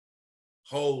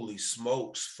Holy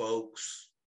smokes, folks.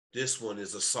 This one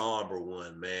is a somber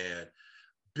one, man.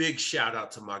 Big shout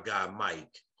out to my guy,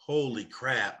 Mike. Holy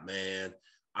crap, man.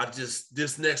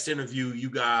 This next interview, you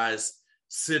guys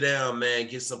sit down, man,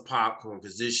 get some popcorn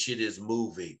because this shit is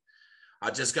moving.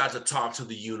 I just got to talk to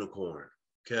the unicorn,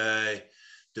 okay?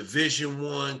 Division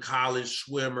I college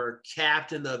swimmer,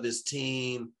 captain of his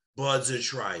team, Bud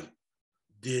Zweig.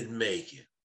 Didn't make it,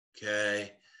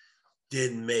 okay?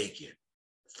 Didn't make it.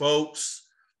 Folks,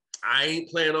 I ain't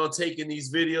planning on taking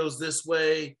these videos this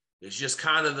way. It's just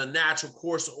kind of the natural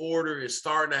course of order is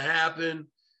starting to happen.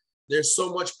 There's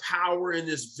so much power in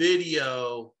this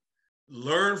video.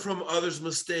 Learn from others'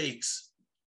 mistakes.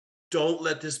 Don't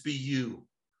let this be you,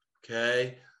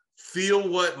 okay? Feel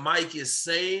what Mike is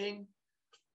saying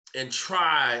and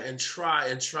try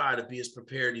to be as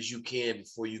prepared as you can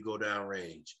before you go down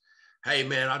range. Hey,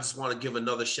 man, I just want to give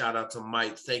another shout out to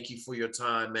Mike. Thank you for your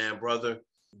time, man, brother.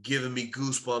 Giving me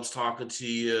goosebumps talking to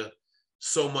you.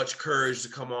 So much courage to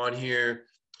come on here.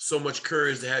 So much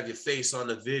courage to have your face on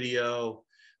the video.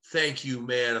 Thank you,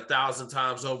 man, 1,000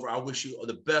 times over. I wish you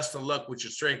the best of luck with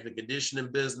your strength and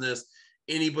conditioning business.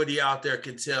 Anybody out there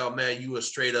can tell, man, you a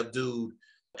straight up dude.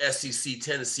 SEC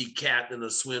Tennessee captain of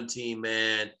the swim team,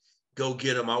 man. Go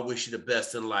get him. I wish you the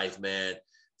best in life, man.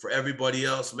 For everybody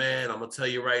else, man, I'm going to tell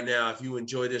you right now, if you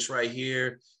enjoy this right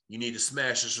here, you need to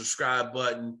smash the subscribe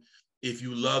button. If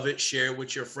you love it, share it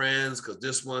with your friends because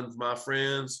this one, my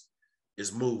friends,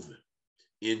 is moving.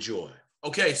 Enjoy.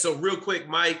 Okay, so real quick,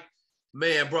 Mike,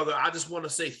 man, brother, I just want to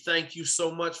say thank you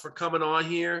so much for coming on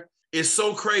here. It's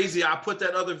so crazy. I put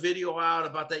that other video out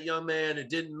about that young man that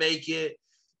didn't make it.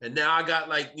 And now I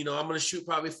got I'm going to shoot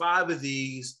probably 5 of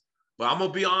these. But I'm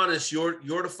going to be honest, you're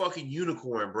the fucking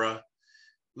unicorn, bro.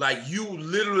 Like, you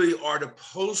literally are the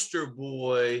poster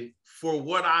boy for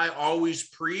what I always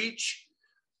preach.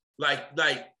 Like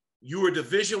you were a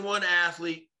Division I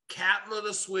athlete, captain of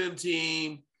the swim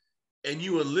team, and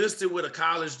you enlisted with a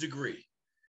college degree.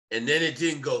 And then it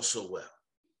didn't go so well,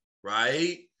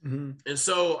 right? Mm-hmm. And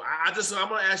so I'm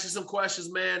going to ask you some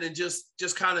questions, man, and just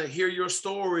kind of hear your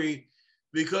story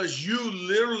because you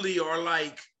literally are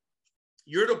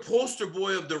you're the poster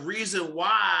boy of the reason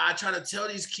why I try to tell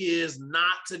these kids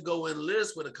not to go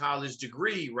enlist with a college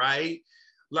degree, right?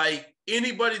 Like,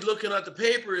 anybody looking at the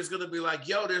paper is going to be like,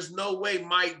 yo, there's no way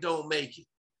Mike don't make it,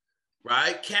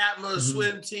 right? Captain of the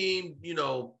swim team,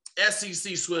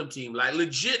 SEC swim team, like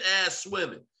legit ass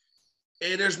swimming.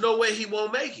 And there's no way he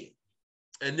won't make it.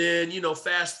 And then,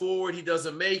 fast forward, he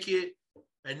doesn't make it.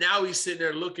 And now he's sitting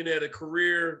there looking at a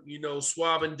career,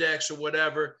 swabbing decks or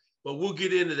whatever. But we'll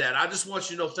get into that. I just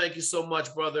want you to know, thank you so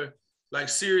much, brother. Like,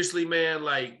 seriously, man,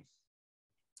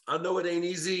 I know it ain't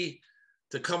easy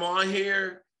to come on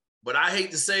here, but I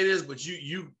hate to say this, but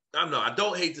I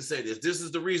don't hate to say this. This is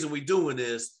the reason we doing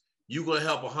this. You're going to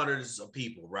help hundreds of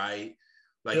people, right?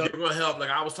 You're going to help.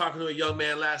 I was talking to a young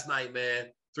man last night, man,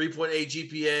 3.8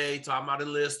 GPA, talking about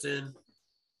enlisting.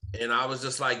 And I was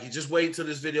just like, you just wait until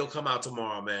this video come out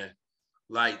tomorrow, man.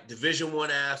 Division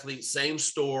I athlete, same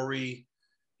story,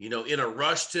 in a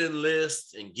rush to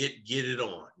enlist and get it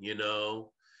on,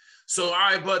 So, all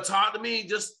right, bud, talk to me.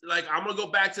 Just I'm going to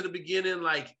go back to the beginning.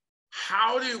 What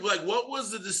was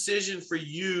the decision for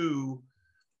you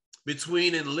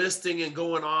between enlisting and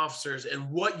going officers,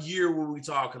 and what year were we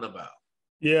talking about?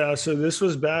 Yeah. So this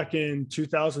was back in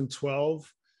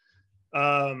 2012.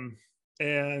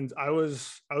 And I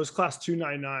was class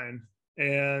 299.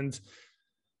 And,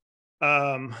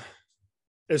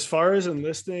 as far as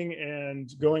enlisting and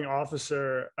going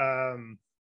officer,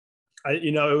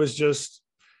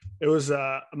 it was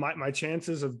my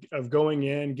chances of going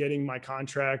in, getting my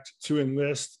contract to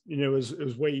enlist, it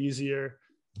was way easier.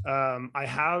 I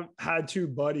have had 2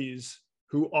 buddies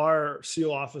who are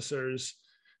SEAL officers,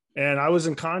 and I was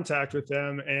in contact with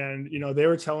them, and, they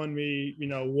were telling me,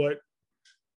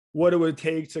 what it would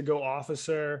take to go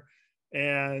officer.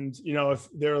 And, if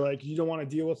they're like, you don't want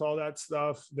to deal with all that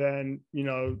stuff, then,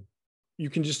 you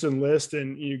can just enlist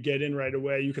and you get in right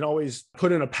away. You can always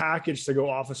put in a package to go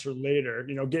officer later,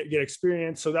 get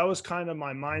experience. So that was kind of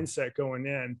my mindset going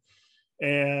in.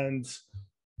 And,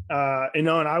 and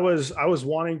I was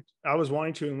wanting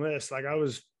to enlist. I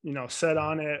was, set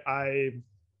on it. I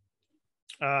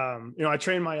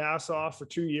trained my ass off for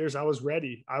 2 years. I was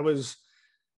ready.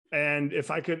 And if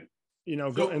I could,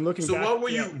 go and looking back. So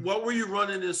what were you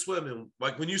running in swimming?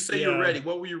 When you say you're ready,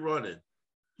 what were you running?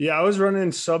 Yeah, I was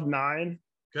running sub 9.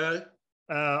 Okay.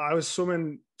 I was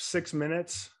swimming 6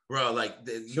 minutes. Bro,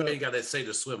 you ain't got to say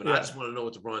the swimming. Yeah. I just want to know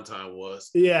what the run time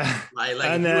was. Yeah. And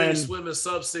if you ain't swimming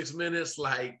sub 6 minutes,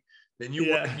 then you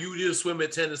did swim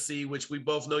at Tennessee, which we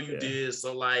both know you did.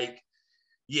 So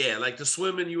Yeah, like the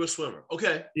swimming, you were a swimmer.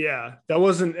 Okay. Yeah, that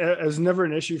wasn't, it was never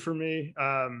an issue for me.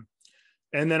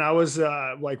 And then I was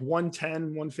like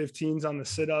 110, 115s on the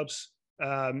sit-ups,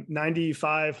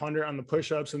 95, 100 on the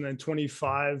push-ups, and then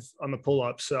 25 on the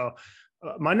pull-ups. So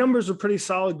my numbers were pretty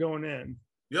solid going in.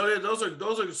 Yeah, those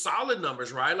are solid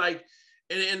numbers, right? Like,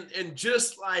 and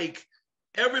just like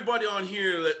everybody on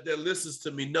here that listens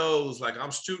to me knows, like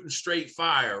I'm shooting straight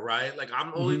fire, right? Like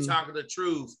I'm only talking the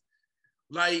truth.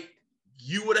 Like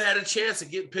you would have had a chance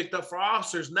of getting picked up for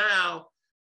officers. Now,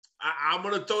 I'm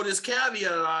going to throw this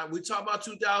caveat on. We talk about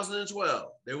 2012.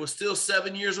 There was still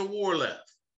 7 years of war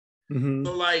left. So,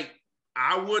 like,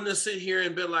 I wouldn't have sit here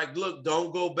and been like, look,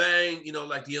 don't go bang. You know,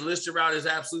 like the enlisted route is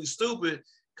absolutely stupid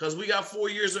because we got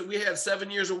 4 years. We had 7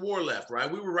 years of war left,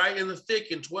 right? We were right in the thick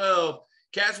in 12.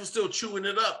 Cats was still chewing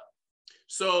it up.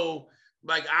 So,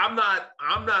 like, I'm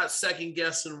not second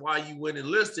guessing why you went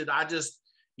enlisted. I just,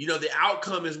 you know, the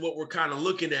outcome is what we're kind of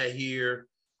looking at here.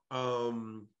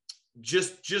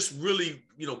 Just really,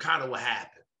 you know, kind of what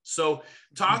happened. So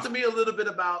talk to me a little bit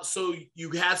about, so you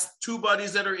had two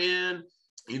buddies that are in,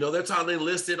 you know, they're talking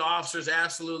enlisted officers.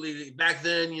 Absolutely. Back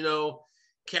then, you know,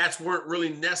 cats weren't really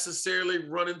necessarily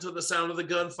running to the sound of the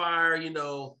gunfire, you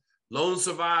know, Lone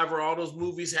Survivor, all those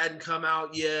movies hadn't come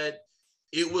out yet.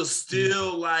 It was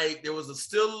still like, there was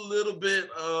still a little bit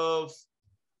of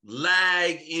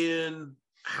lag in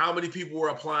how many people were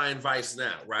applying vice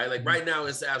now, right? Like right now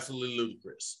it's absolutely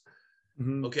ludicrous.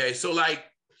 Okay, so like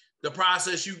the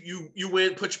process, you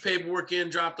went, put your paperwork in,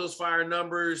 drop those fire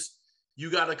numbers, you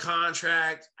got a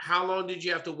contract. How long did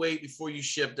you have to wait before you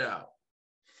shipped out?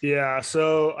 Yeah,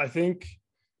 so I think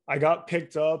I got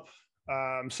picked up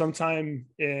sometime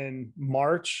in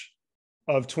March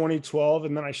of 2012,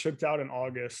 and then I shipped out in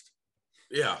August.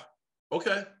 Yeah.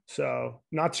 Okay. So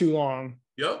not too long.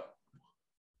 Yep.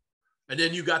 And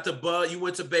then you got you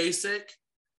went to basic.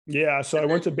 Yeah, so I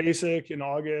went to basic in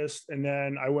August, and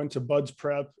then I went to Buds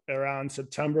Prep around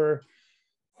September,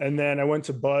 and then I went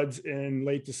to Buds in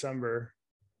late December.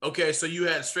 Okay, so you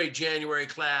had straight January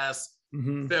class,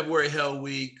 February Hell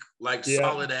Week, like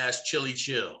solid ass chilly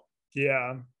chill.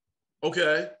 Yeah.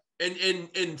 Okay,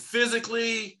 and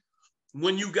physically,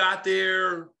 when you got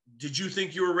there, did you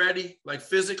think you were ready, like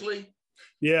physically?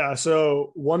 Yeah.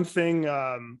 So one thing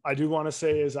I do want to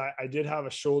say is I did have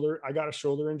I got a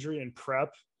shoulder injury in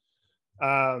prep.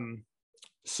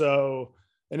 So,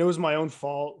 and it was my own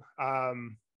fault.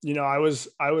 You know, I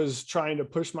was trying to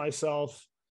push myself,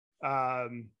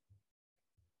 you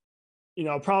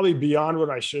know, probably beyond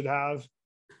what I should have.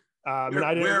 And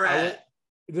I didn't,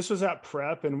 this was at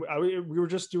prep, and we were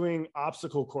just doing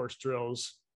obstacle course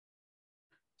drills.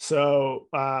 So,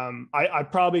 I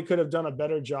probably could have done a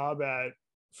better job at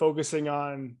focusing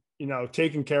on, you know,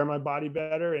 taking care of my body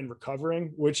better and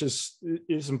recovering, which is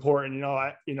important.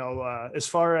 You know, as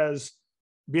far as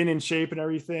being in shape and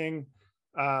everything,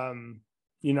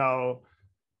 you know,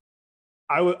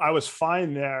 I was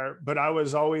fine there, but I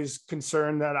was always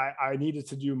concerned that I needed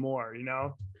to do more, you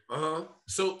know?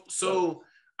 So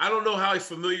I don't know how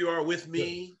familiar you are with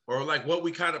me or like what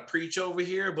we kind of preach over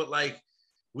here, but like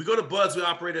we go to Buds, we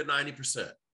operate at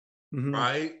 90%,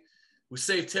 right? We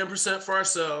save 10% for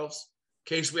ourselves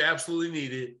in case we absolutely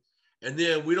need it. And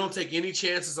then we don't take any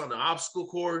chances on the obstacle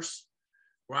course,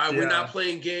 right? We're not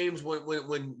playing games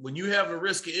when you have a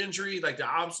risk of injury, like the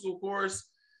obstacle course.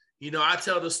 You know, I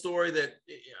tell the story that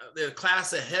the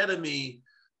class ahead of me,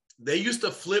 they used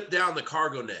to flip down the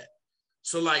cargo net.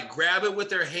 So like grab it with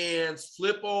their hands,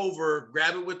 flip over,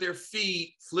 grab it with their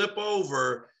feet, flip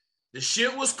over. The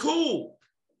shit was cool.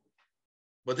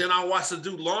 But then I watched the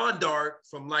dude lawn dart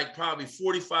from like probably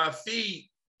 45 feet.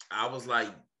 I was like,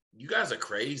 you guys are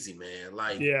crazy, man.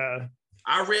 Like,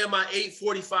 I ran my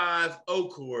 8:45 O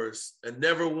course and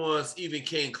never once even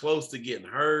came close to getting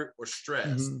hurt or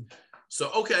stressed. So,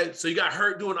 okay. So you got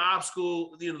hurt doing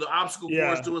obstacle, you know, the obstacle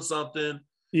course doing something.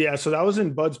 Yeah. So that was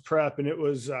in Bud's Prep, and it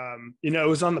was, you know, it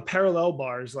was on the parallel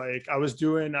bars. Like I was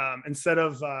doing, instead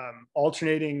of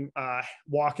alternating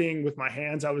walking with my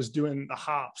hands, I was doing the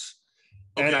hops.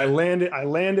 Okay. And I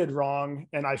landed wrong,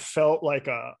 and I felt like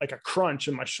a crunch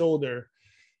in my shoulder.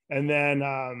 And then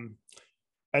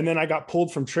I got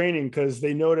pulled from training because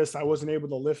they noticed I wasn't able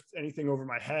to lift anything over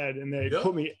my head, and they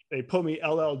put me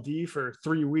LLD for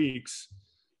 3 weeks.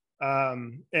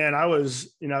 And I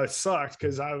was, you know, it sucked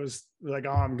because I was like,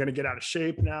 oh, I'm going to get out of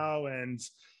shape now, and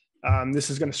this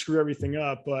is going to screw everything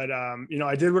up. But you know,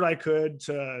 I did what I could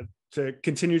to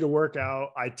continue to work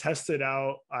out. I tested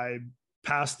out. I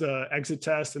passed the exit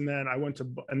test, and then I went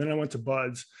to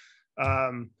Buds.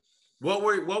 What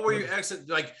were your exit,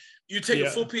 like You take a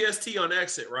full PST on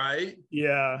exit, right?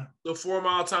 Yeah. The 4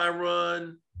 mile time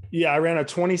run. Yeah, I ran a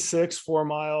 26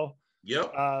 4-mile.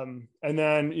 Yep. And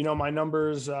then, you know, my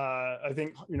numbers, I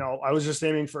think, you know, I was just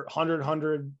aiming for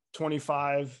 100,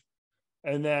 25.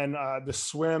 And then the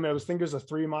swim, I think it was a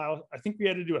 3 mile. I think we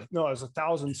had to do it was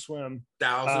 1,000 swim.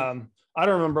 1,000. I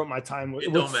don't remember what my time was.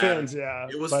 It don't matter. Fins, yeah.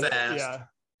 It was fast.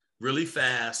 Really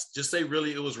fast. Just say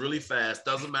really, it was really fast.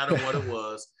 Doesn't matter what it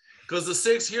was. Because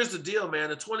here's the deal,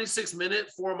 man. A 26-minute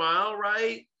 4 mile,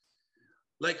 right?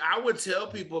 Like I would tell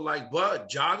people like, but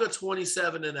jog a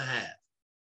 27 and a half.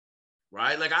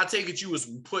 Right? Like I take it you was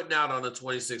putting out on a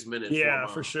 26-minute. Yeah,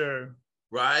 for sure.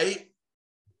 Right?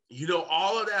 You know,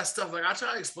 all of that stuff. Like I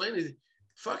try to explain it.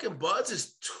 Fucking Buds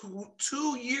is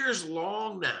 2 years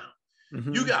long now.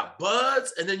 Mm-hmm. You got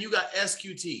Buds and then you got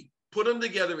SQT. Put them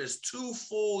together as 2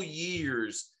 full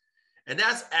years. And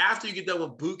that's after you get done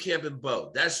with boot camp and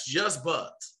boat. That's just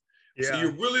Buds. Yeah. So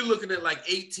you're really looking at like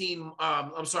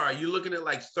you're looking at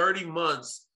like 30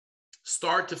 months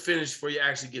start to finish before you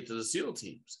actually get to the SEAL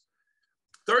teams.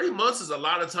 30 months is a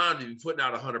lot of time to be putting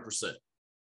out 100%.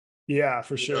 Yeah,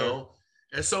 for sure. Know?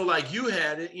 And so like you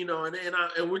had it, you know,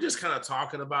 and we're just kind of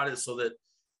talking about it so that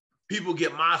people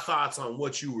get my thoughts on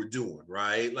what you were doing,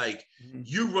 right? Like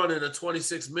you running a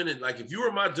 26-minute, like if you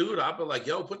were my dude, I'd be like,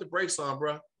 yo, put the brakes on,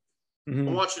 bro. I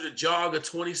want you to jog a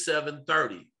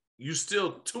 27:30. You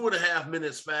still 2.5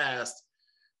 minutes fast,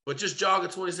 but just jog a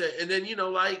 27. And then, you know,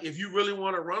 like if you really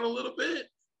want to run a little bit,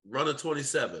 run a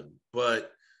 27,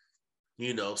 but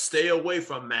you know, stay away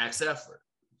from max effort.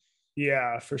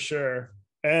 Yeah, for sure.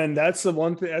 And that's the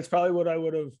one thing, that's probably what I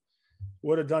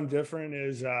would have done different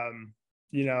is,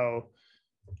 you know,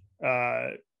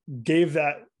 gave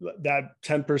that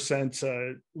 10%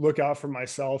 to look out for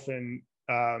myself and,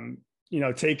 you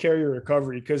know, take care of your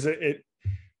recovery. Cause it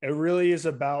really is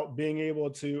about being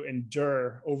able to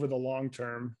endure over the long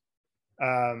term.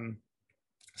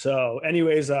 So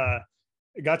anyways, I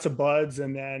got to Buds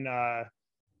and then,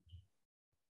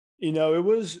 you know, it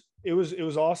was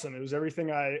awesome. It was everything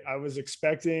I was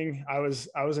expecting. I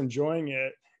was enjoying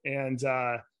it. And,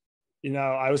 you know,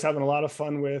 I was having a lot of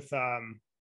fun with,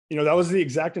 you know, that was the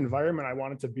exact environment I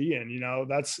wanted to be in. You know,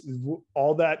 that's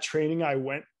all that training I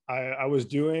was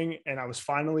doing, and I was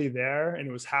finally there and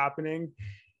it was happening.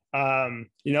 You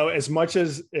know, as much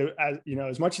as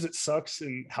it sucks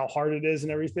and how hard it is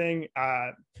and everything,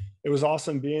 it was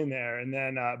awesome being there. And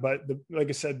then, but like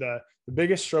I said, the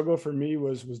biggest struggle for me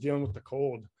was dealing with the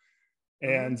cold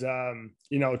and,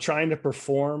 you know, trying to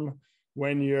perform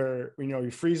when you're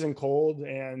freezing cold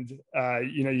and,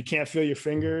 you know, you can't feel your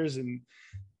fingers and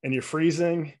you're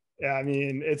freezing. I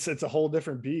mean, it's a whole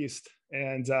different beast.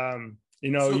 And,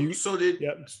 you know,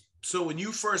 so when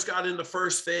you first got in the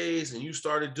first phase and you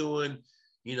started doing,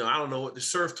 you know, I don't know what the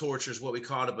surf torture is what we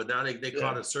called it, but now they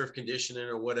call it surf conditioning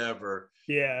or whatever.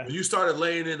 Yeah. When you started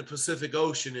laying in the Pacific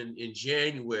Ocean in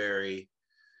January,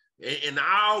 and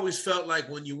I always felt like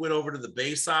when you went over to the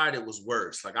Bayside, it was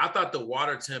worse. Like I thought the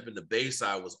water temp in the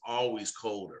Bayside was always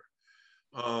colder.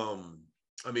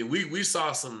 I mean, we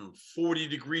saw some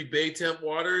 40-degree bay temp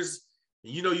waters,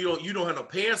 and you know, you don't have no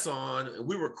pants on, and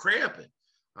we were cramping.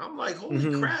 I'm like,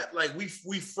 holy crap! Like we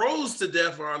froze to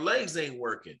death, and our legs ain't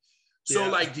working. So,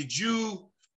 like, did you,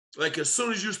 like, as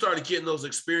soon as you started getting those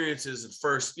experiences at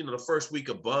first, you know, the first week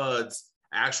of Buds,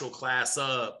 actual class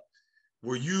up,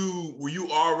 were you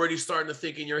already starting to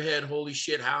think in your head, holy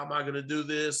shit, how am I going to do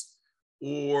this?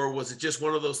 Or was it just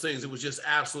one of those things? It was just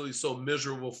absolutely so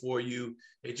miserable for you.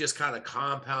 It just kind of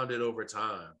compounded over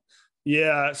time.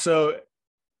 Yeah. So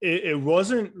it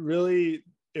wasn't really,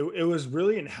 it was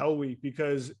really in Hell Week,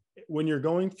 because when you're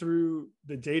going through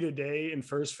the day-to-day in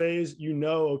first phase, you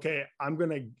know, okay, I'm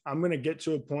going to get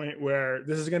to a point where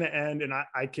this is going to end and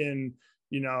I can,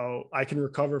 you know, I can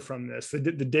recover from this. The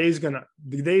day's going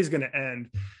to end.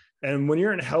 And when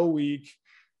you're in Hell Week,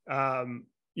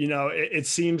 you know, it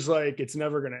seems like it's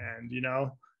never going to end, you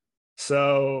know?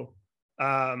 So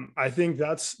I think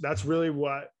that's really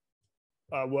what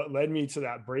led me to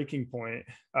that breaking point,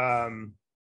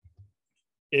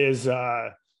 is,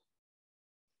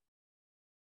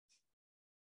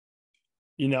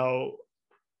 you know,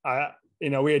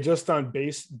 we had just done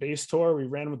base tour. We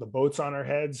ran with the boats on our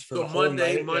heads for the whole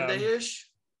night. Monday-ish.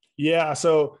 Yeah.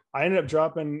 So I ended up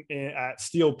dropping at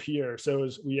Steel Pier. So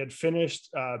we had finished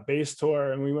base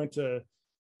tour and we went to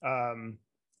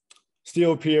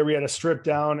Steel Pier. We had to strip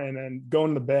down and then go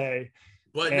in the bay.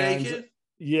 Butt naked?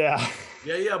 Yeah.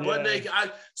 Yeah. Butt naked.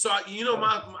 I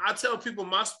tell people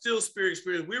my Steel Pier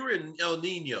experience, we were in El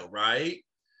Nino, right?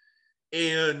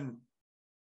 And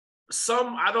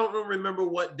I don't remember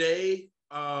what day,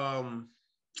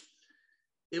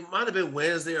 it might have been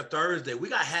Wednesday or Thursday. We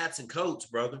got hats and coats,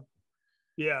 brother.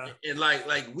 Yeah. And like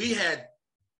we had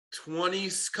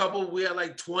 20s, we had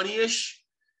like 20-ish.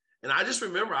 And I just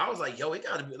remember I was like, yo, it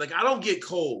gotta be like, I don't get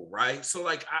cold, right? So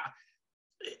like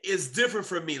it's different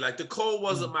for me. Like the cold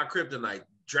wasn't my kryptonite.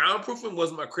 Drown proofing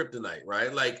wasn't my kryptonite,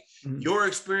 right? Like your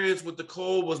experience with the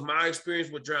cold was my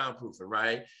experience with drown proofing,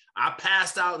 right? I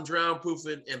passed out in drown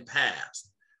proofing and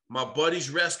passed. My buddies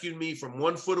rescued me from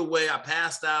 1 foot away. I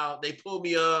passed out. They pulled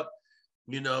me up.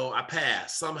 You know, I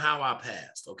passed. Somehow I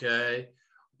passed, okay?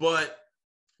 But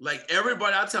like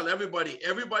everybody, I tell everybody,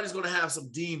 everybody's going to have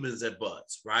some demons at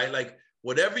butts, right? Like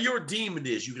whatever your demon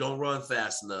is, you don't run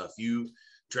fast enough. You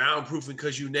drown proofing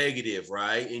because you negative,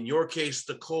 right? In your case,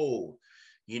 the cold.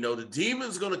 You know, the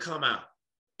demon's going to come out.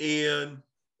 And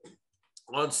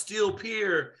on Steel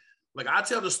Pier, like I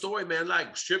tell the story, man,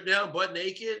 like stripped down, butt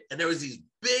naked, and there was these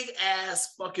big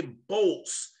ass fucking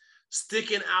bolts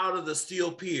sticking out of the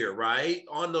Steel Pier, right?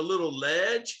 On the little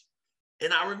ledge.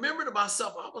 And I remember to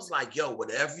myself, I was like, yo,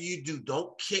 whatever you do,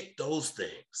 don't kick those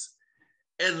things.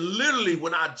 And literally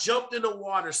when I jumped in the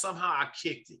water, somehow I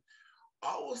kicked it.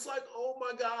 I was like, oh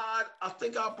my God, I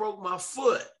think I broke my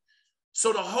foot.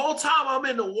 So the whole time I'm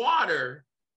in the water,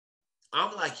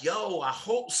 I'm like, yo, I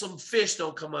hope some fish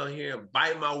don't come out here and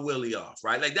bite my willy off,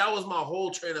 right? Like that was my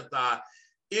whole train of thought.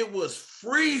 It was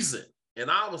freezing.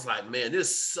 And I was like, man,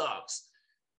 this sucks.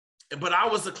 But I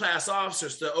was the class officer,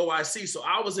 the OIC. So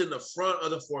I was in the front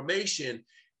of the formation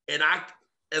and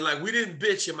like, we didn't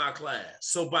bitch in my class.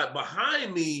 So but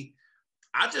behind me,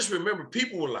 I just remember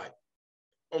people were like,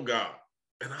 oh God.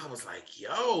 And I was like,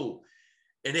 yo,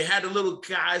 and they had the little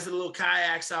guys and the little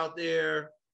kayaks out there.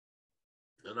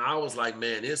 And I was like,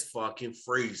 man, it's fucking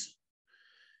freezing.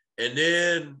 And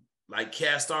then like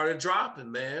cats started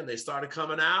dropping, man. They started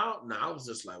coming out. And I was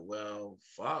just like, well,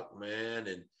 fuck, man.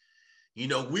 And, you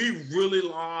know, we really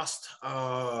lost,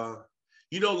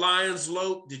 you know, Lion's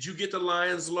Lope. Did you get the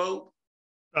Lion's Lope?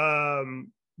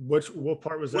 What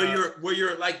part was that? Where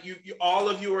you're like, you all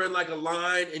of you are in like a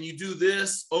line and you do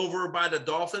this over by the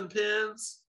dolphin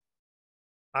pens.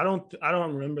 I don't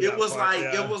remember. It was part,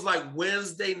 like, yeah. It was like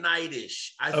Wednesday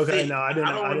night-ish. I think. No, I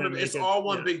don't remember. It's all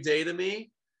one big day to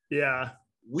me. Yeah.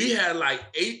 We had like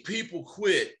 8 people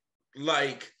quit.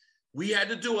 Like we had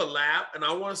to do a lap, and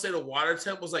I want to say the water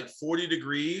temp was like 40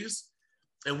 degrees,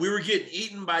 and we were getting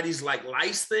eaten by these like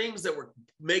lice things that were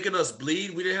making us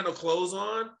bleed. We didn't have no clothes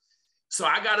on. So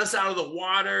I got us out of the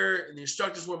water, and the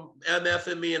instructors were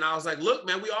MFing me, and I was like, look,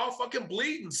 man, we all fucking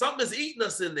bleeding. Something is eating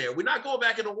us in there. We're not going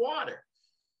back in the water.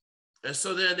 And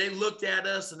so then they looked at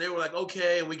us and they were like,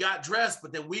 okay, and we got dressed,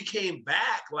 but then we came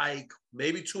back like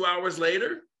maybe 2 hours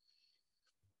later,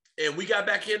 and we got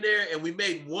back in there and we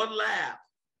made one lap,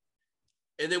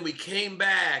 and then we came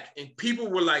back and people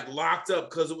were like locked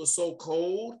up because it was so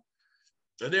cold,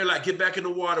 and they're like, get back in the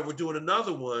water, we're doing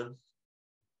another one.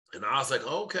 And I was like,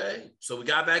 okay. So we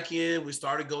got back in, we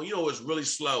started going, you know, it's really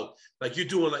slow. Like you're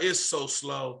doing, like, it's so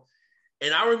slow.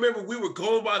 And I remember we were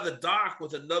going by the dock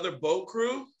with another boat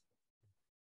crew,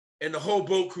 and the whole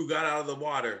boat crew got out of the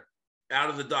water, out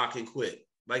of the dock, and quit.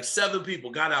 Like 7 people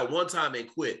got out one time and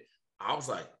quit. I was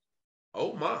like,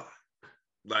 oh my.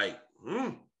 Like,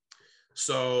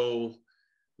 So,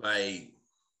 like,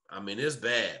 I mean, it's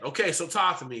bad. Okay, so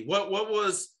talk to me. What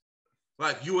was,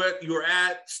 like, you were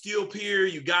at Steel Pier,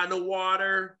 you got in the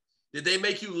water. Did they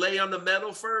make you lay on the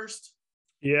metal first?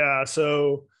 Yeah,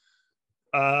 so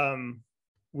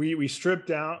we stripped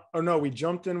down. Oh no, we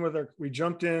jumped in with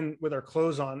our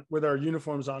clothes on, with our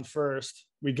uniforms on first.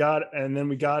 And then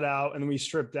we got out, and then we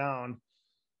stripped down,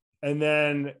 and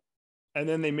then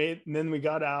we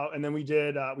got out, and then we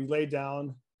laid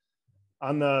down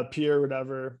on the pier or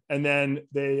whatever, and then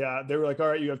they were like, all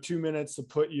right, you have 2 minutes to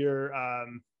put your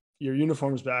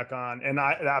uniforms back on. And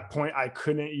at that point I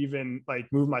couldn't even like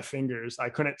move my fingers. I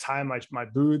couldn't tie my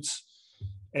boots,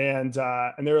 and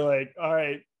they were like, all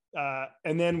right.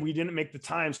 And then we didn't make the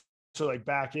time to like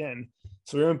back in.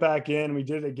 So we went back in, we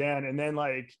did it again. And then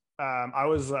like, I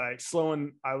was like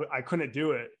slowing, I couldn't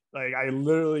do it. Like I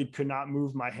literally could not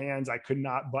move my hands. I could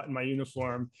not button my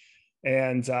uniform.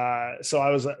 And so I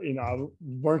was, you know,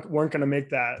 weren't going to make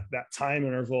that time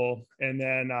interval. And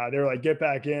then they were like, get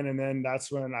back in. And then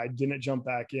that's when I didn't jump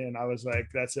back in. I was like,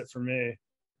 that's it for me.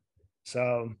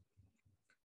 So.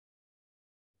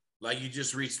 Like you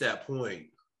just reached that point.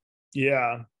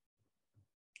 Yeah.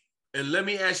 And let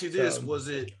me ask you this, was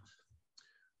it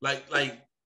like,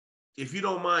 if you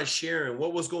don't mind sharing,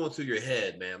 what was going through your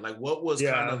head, man? Like what was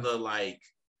kind of the, like,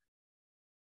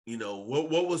 you know,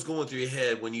 what was going through your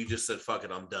head when you just said, fuck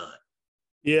it, I'm done?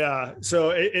 Yeah.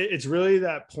 So it's really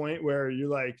that point where you're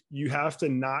like, you have to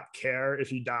not care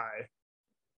if you die,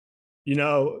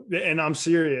 and I'm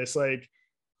serious. Like,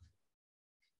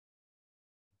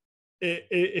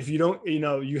 if you don't,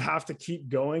 you have to keep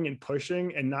going and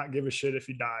pushing and not give a shit if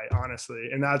you die, honestly.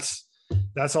 And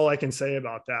that's all I can say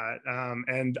about that.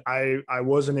 And I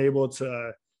wasn't able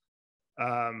to,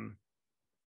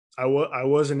 I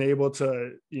wasn't able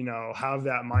to, have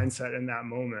that mindset in that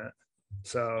moment. I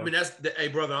So, mean, hey,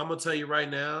 brother, I'm gonna tell you right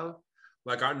now,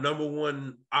 like our number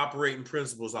one operating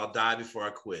principle is I'll die before I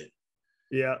quit.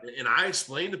 yeah. And I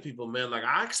explained to people, man, like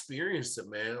I experienced it,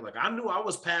 man. Like I knew I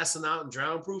was passing out and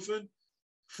drown proofing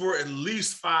for at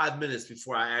least 5 minutes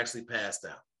before I actually passed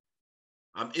out.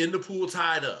 I'm in the pool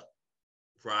tied up,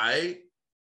 right?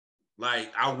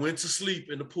 Like I went to sleep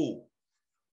in the pool.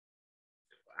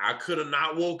 I could have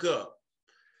not woke up,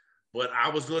 but I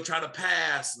was gonna try to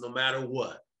pass no matter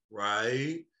what,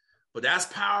 right? But that's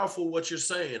powerful what you're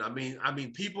saying. I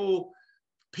mean, people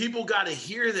got to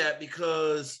hear that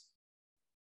because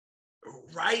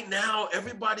right now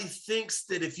everybody thinks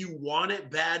that if you want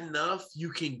it bad enough, you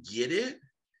can get it.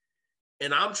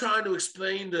 And I'm trying to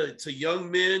explain to young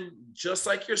men just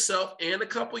like yourself and a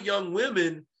couple young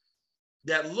women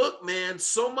that look, man,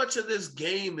 so much of this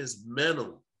game is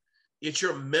mental. It's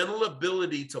your mental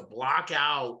ability to block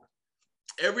out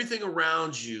everything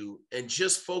around you and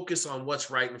just focus on what's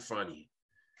right in front of you.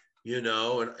 And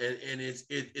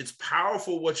it's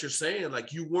powerful what you're saying.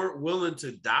 Like you weren't willing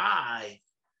to die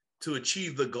to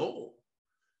achieve the goal,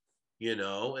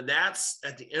 and that's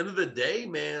at the end of the day,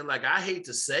 man. Like I hate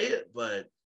to say it, but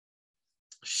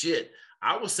shit,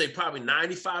 I would say probably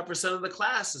 95% of the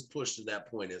class is pushed to that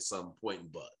point at some point in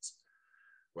butts,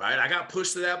 right? I got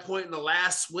pushed to that point in the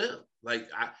last swim. Like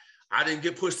I didn't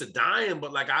get pushed to dying,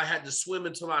 but like I had to swim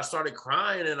until I started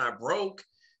crying and I broke.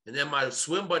 And then my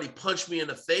swim buddy punched me in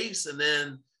the face, and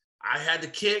then I had to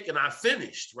kick and I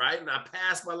finished, right? And I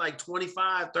passed by like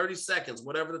 25, 30 seconds,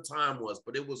 whatever the time was,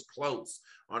 but it was close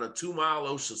on a 2-mile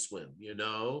ocean swim.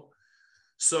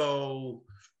 So,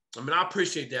 I mean, I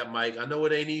appreciate that, Mike. I know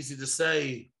it ain't easy to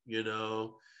say.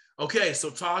 Okay,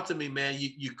 so talk to me, man.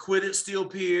 You quit at Steel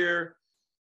Pier.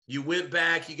 You went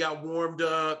back, you got warmed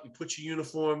up, you put your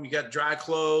uniform, you got dry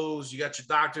clothes, you got your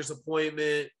doctor's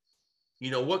appointment.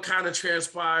 What kind of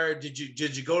transpired? Did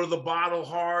you go to the bottle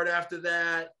hard after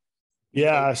that?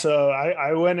 Yeah. So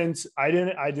I went into, I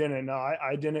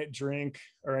didn't drink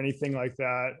or anything like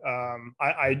that.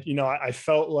 I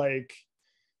felt like,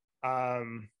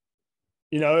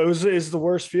 it's the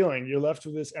worst feeling. You're left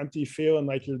with this empty feeling,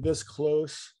 like you're this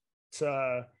close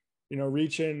to,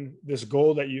 reaching this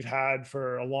goal that you've had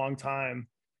for a long time.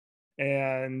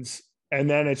 And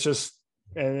then it's just,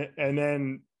 and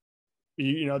then,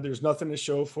 there's nothing to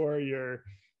show for. You're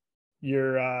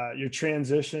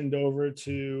transitioned over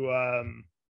to,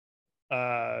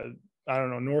 I don't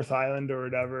know, North Island or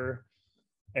whatever.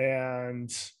 And,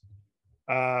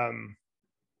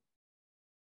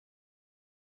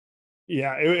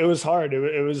 yeah, it was hard.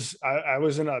 It was, I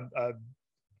was in a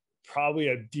probably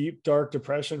a deep, dark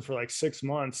depression for like 6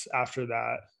 months after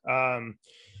that.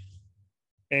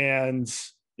 And,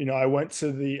 I went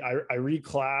to I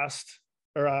reclassed,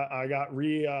 or I got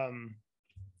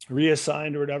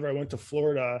reassigned or whatever. I went to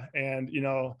Florida, and,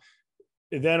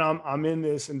 then I'm in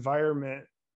this environment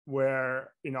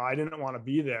where, I didn't want to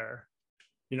be there.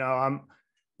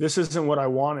 This isn't what I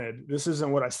wanted. This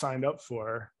isn't what I signed up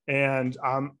for. And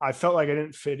I felt like I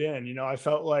didn't fit in. I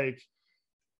felt like,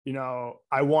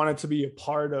 I wanted to be a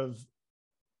part of,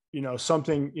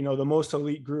 something, the most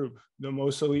elite group, the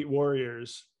most elite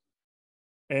warriors.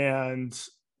 And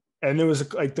it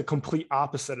was like the complete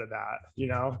opposite of that.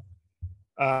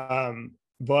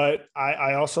 But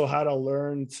I also had to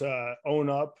learn to own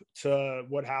up to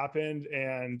what happened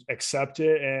and accept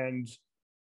it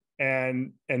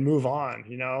and move on.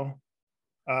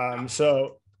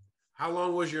 So How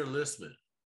long was your enlistment?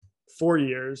 4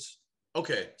 years.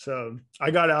 Okay. So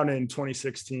I got out in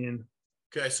 2016.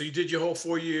 Okay. So you did your whole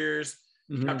 4 years.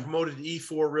 You got promoted to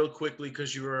E4 real quickly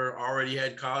because you already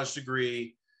had college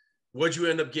degree. What'd you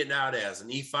end up getting out as? An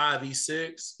E5,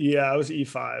 E6? Yeah, I was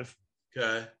E5.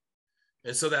 Okay.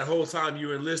 And so that whole time you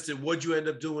were enlisted, what'd you end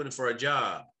up doing for a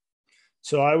job?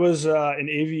 So I was in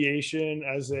aviation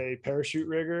as a parachute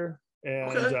rigger.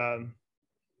 And Okay.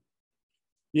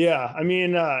 yeah, I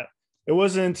mean, it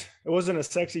wasn't a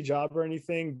sexy job or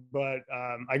anything, but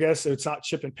I guess it's not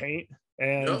chip and paint.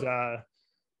 And Yep.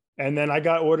 and then I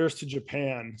got orders to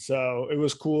Japan, so it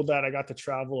was cool that I got to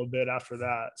travel a bit after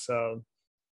that. So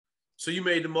you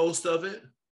made the most of it?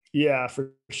 Yeah,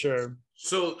 for sure.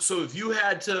 So if you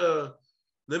had to,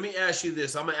 let me ask you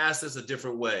this. I'm going to ask this a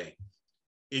different way.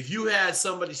 If you had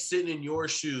somebody sitting in your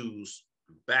shoes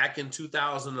back in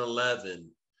 2011,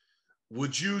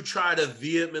 would you try to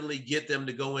vehemently get them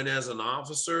to go in as an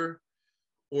officer,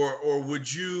 or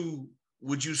would you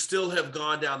still have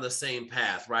gone down the same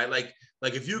path, right? Like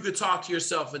if you could talk to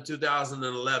yourself in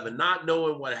 2011, not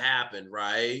knowing what happened,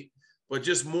 right? But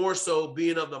just more so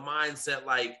being of the mindset,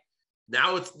 like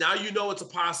now you know it's a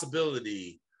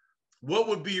possibility. What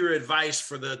would be your advice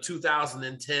for the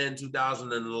 2010,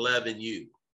 2011 you?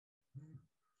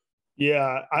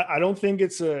 Yeah, I don't think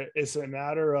it's a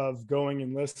matter of going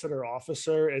enlisted or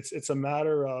officer. It's a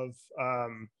matter of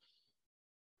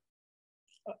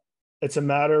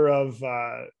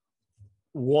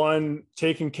one,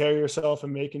 taking care of yourself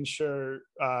and making sure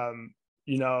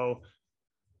you know,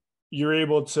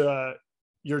 you're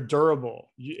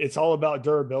durable. It's all about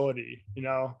durability, you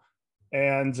know,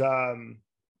 and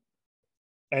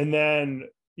then,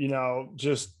 you know,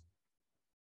 just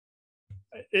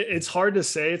it's hard to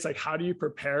say. It's like, how do you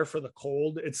prepare for the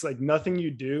cold? It's like nothing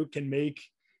you do can make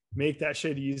that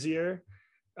shit easier.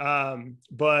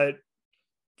 But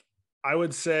I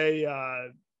would say,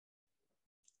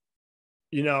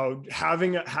 you know,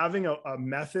 having a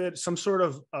method, some sort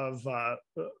of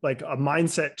like a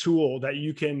mindset tool that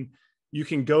you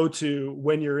can go to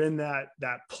when you're in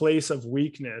that place of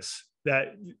weakness,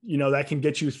 that, you know, that can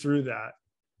get you through that.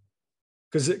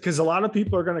 Because a lot of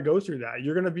people are going to go through that.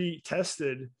 You're going to be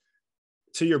tested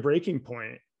to your breaking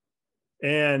point.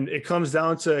 And it comes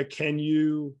down to, can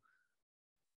you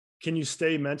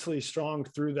stay mentally strong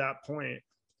through that point?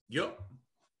 Yep.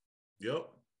 All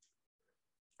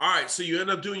right. So you end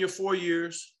up doing your 4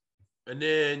 years, and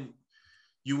then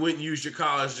you went and used your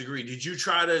college degree. Did you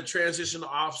try to transition to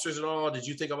officers at all? Did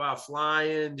you think about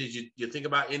flying? Did you think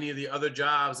about any of the other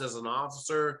jobs as an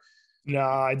officer? No,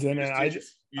 I didn't.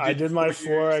 I did my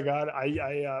 4.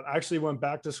 I actually went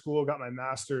back to school, got my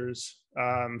master's.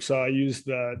 So I used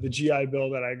the GI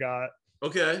Bill that I got.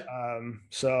 Okay.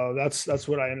 So that's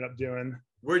what I ended up doing.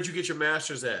 Where'd you get your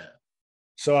master's at?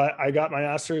 So I got my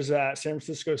master's at San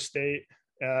Francisco State,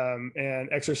 and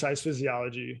exercise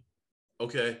physiology.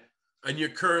 Okay. And you're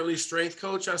currently strength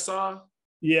coach, I saw?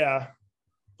 Yeah.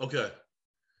 Okay.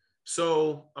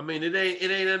 So, I mean, it ain't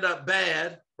end up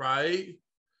bad, right?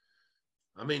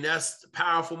 I mean, that's a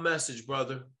powerful message,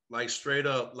 brother. Like, straight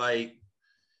up, like,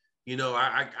 you know,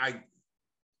 I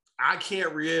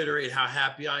can't reiterate how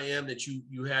happy I am that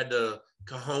you had the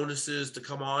cojones to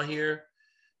come on here.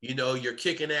 You know, you're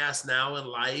kicking ass now in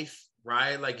life,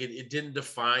 right? Like, it didn't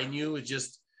define you. It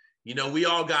just, you know, we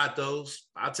all got those.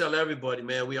 I tell everybody,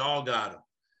 man, we all got them.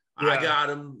 Yeah. I got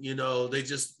them. You know, they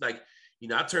just, like, you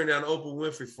know, I turned down Oprah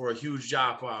Winfrey for a huge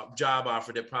job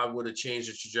offer that probably would have changed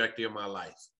the trajectory of my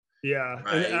life. Yeah.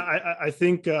 Right? And I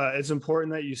think it's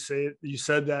important that you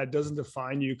said that it doesn't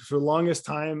define you. For the longest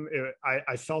time,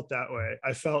 I felt that way.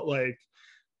 I felt like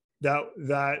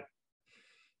that,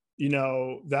 you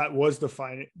know,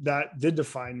 that did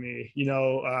define me, you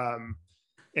know,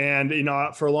 and, you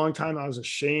know, for a long time I was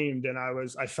ashamed, and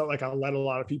I felt like I let a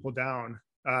lot of people down.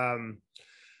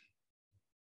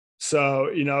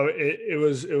 So, you know, it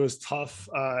was tough.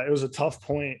 It was a tough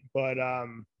point, but,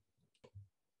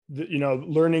 you know,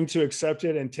 learning to accept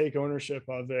it and take ownership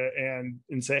of it,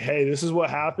 and say, hey, this is what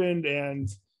happened, and,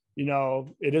 you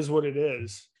know, it is what it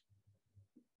is.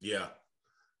 Yeah.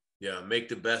 Make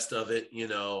the best of it. You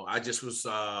know, I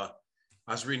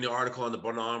was reading the article on the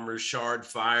Bonhoeffer Shard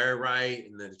fire, right?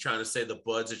 And then trying to say the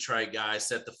Bud's a trite guy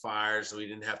set the fire so he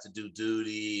didn't have to do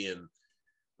duty. And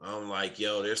I'm like,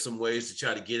 yo, there's some ways to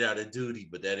try to get out of duty,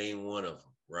 but that ain't one of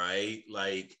them, right?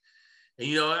 Like, and,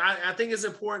 you know, I think it's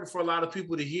important for a lot of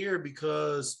people to hear,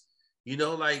 because, you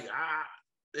know, like,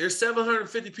 there's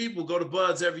 750 people go to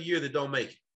Buds every year that don't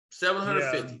make it.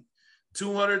 750. Yeah.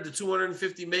 200 to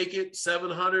 250 make it.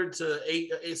 700 to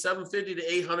 750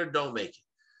 to 800 don't make it,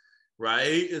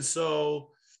 right? And so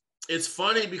it's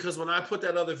funny, because when I put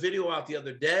that other video out the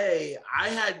other day, I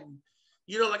had,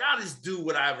 you know, like, I just do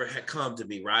whatever had come to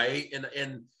me, right?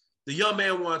 And the young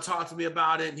man wanted to talk to me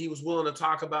about it, and he was willing to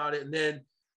talk about it. And then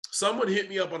someone hit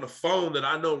me up on the phone that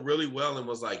I know really well and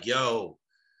was like, yo,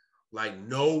 like,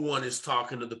 no one is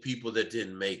talking to the people that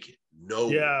didn't make it. No.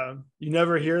 Yeah. You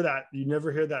never hear that. You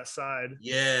never hear that side.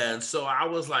 Yeah. And so I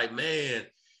was like, man,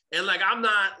 and like, I'm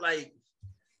not like,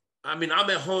 I mean, I'm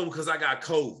at home because I got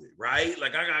COVID, right?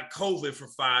 Like, I got COVID for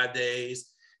 5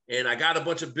 days, and I got a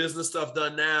bunch of business stuff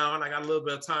done now, and I got a little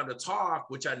bit of time to talk,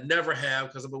 which I never have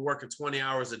because I've been working 20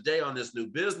 hours a day on this new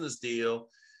business deal.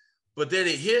 But then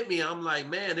it hit me. I'm like,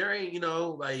 man, there ain't, you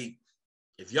know, like,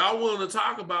 if y'all willing to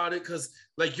talk about it, because,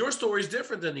 like, your story is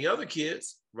different than the other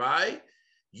kids, right?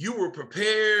 you were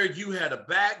prepared, you had a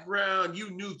background,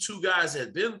 you knew two guys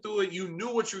had been through it, you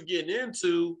knew what you're getting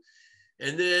into.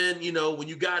 And then, you know, when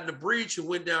you got in the breach and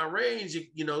went down range,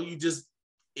 you just,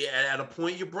 at a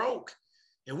point you broke.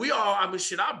 And we all, I mean,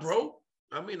 shit, I broke.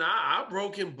 I mean, I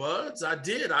broke in buds. I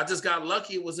did. I just got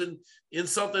lucky. It was in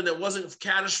something that wasn't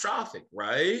catastrophic,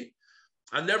 right?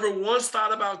 I never once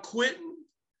thought about quitting,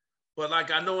 but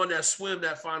like I know on that swim,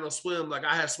 that final swim, like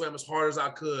I had swam as hard as I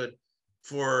could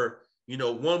for,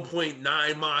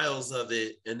 1.9 miles of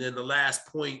it. And then the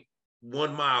last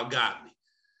 0.1 mile got me,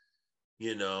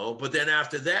 but then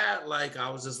after that, like, I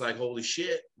was just like, holy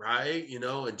shit. Right.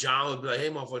 And John would be like, hey,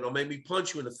 motherfucker, don't make me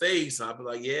punch you in the face. I'd be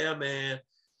like, yeah, man,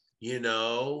 and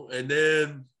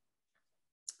then,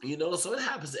 so it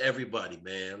happens to everybody,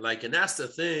 man. Like, and that's the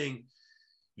thing.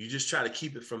 You just try to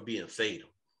keep it from being fatal.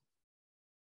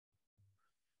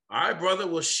 All right, brother.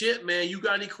 Well, shit, man. You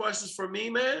got any questions for me,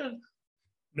 man?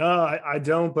 No, I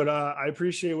don't, but I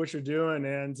appreciate what you're doing.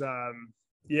 And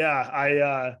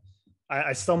yeah,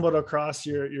 I stumbled across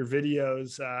your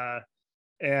videos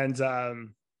and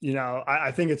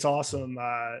I think it's awesome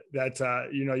that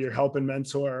you're helping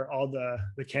mentor all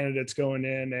the candidates going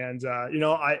in. And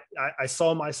I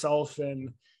saw myself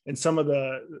in some of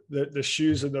the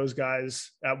shoes of those guys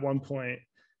at one point.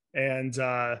 And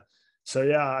so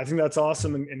yeah, I think that's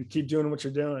awesome, and keep doing what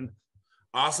you're doing.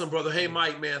 Awesome, brother. Hey,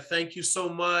 Mike, man, thank you so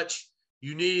much.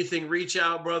 You need anything, reach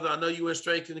out, brother. I know you in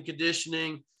strength and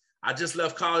conditioning. I just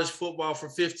left college football for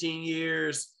 15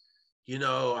 years.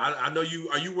 I know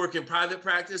are you working private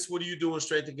practice? What are you doing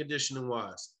strength and conditioning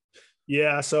wise?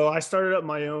 Yeah. So I started up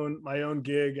my own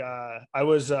gig. I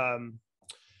was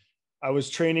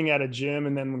training at a gym,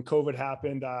 and then when COVID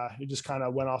happened, it just kind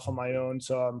of went off on my own.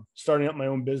 So I'm starting up my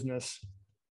own business.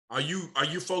 Are you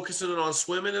focusing on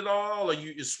swimming at all?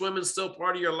 Is swimming still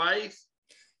part of your life?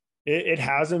 It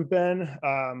hasn't been,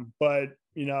 but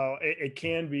it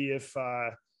can be if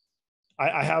I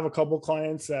have a couple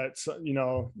clients that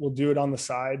will do it on the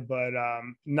side, but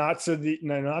not at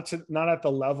the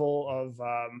level of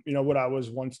what I was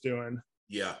once doing.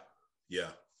 Yeah.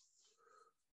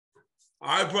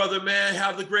 All right, brother, man.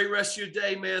 Have a great rest of your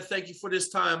day, man. Thank you for this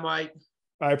time, Mike.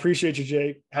 I appreciate you,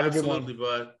 Jake. Have a good one. Absolutely,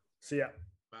 bud. See ya.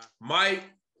 Bye. Mike,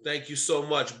 thank you so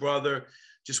much, brother.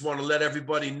 Just want to let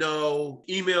everybody know,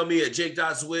 email me at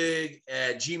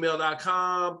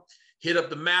jake.zweig@gmail.com. Hit up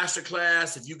the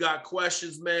masterclass. If you got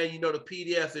questions, man, the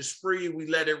PDF is free. We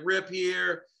let it rip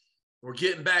here. We're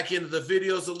getting back into the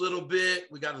videos a little bit.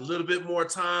 We got a little bit more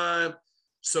time.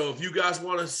 So if you guys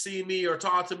want to see me or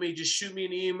talk to me, just shoot me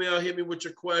an email, hit me with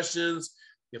your questions.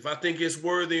 If I think it's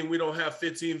worthy and we don't have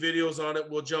 15 videos on it,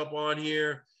 we'll jump on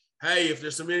here. Hey, if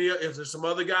there's some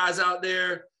other guys out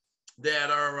there that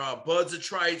are buds of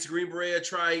trites, Green Beret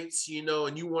trites,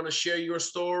 and you want to share your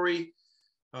story,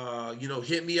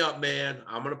 hit me up, man.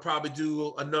 I'm going to probably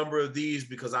do a number of these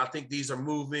because I think these are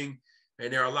moving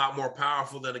and they're a lot more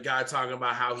powerful than a guy talking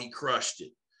about how he crushed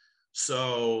it.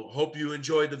 So hope you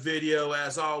enjoyed the video.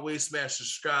 As always, smash the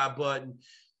subscribe button,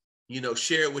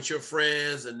 share it with your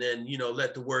friends, and then,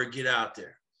 let the word get out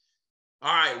there.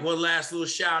 All right. One last little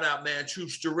shout out, man.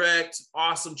 Troops Direct,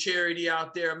 awesome charity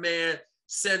out there, man.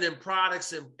 Sending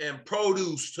products and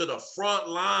produce to the front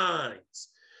lines.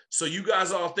 So you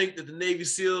guys all think that the Navy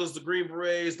SEALs, the Green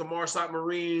Berets, the MARSOC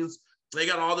Marines, they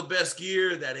got all the best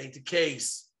gear. That ain't the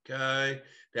case, okay?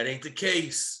 That ain't the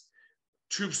case.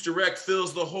 Troops Direct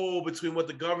fills the hole between what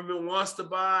the government wants to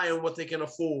buy and what they can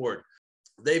afford.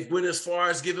 They've went as far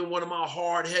as giving one of my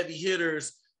hard, heavy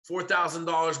hitters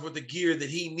 $4,000 worth of gear that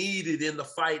he needed in the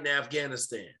fight in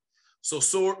Afghanistan. So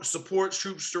support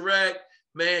Troops Direct.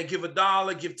 Man, give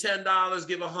 $1, give $10,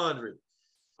 give $100.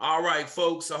 All right,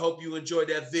 folks, I hope you enjoyed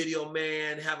that video,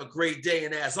 man. Have a great day.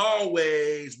 And as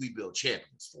always, we build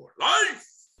champions for life.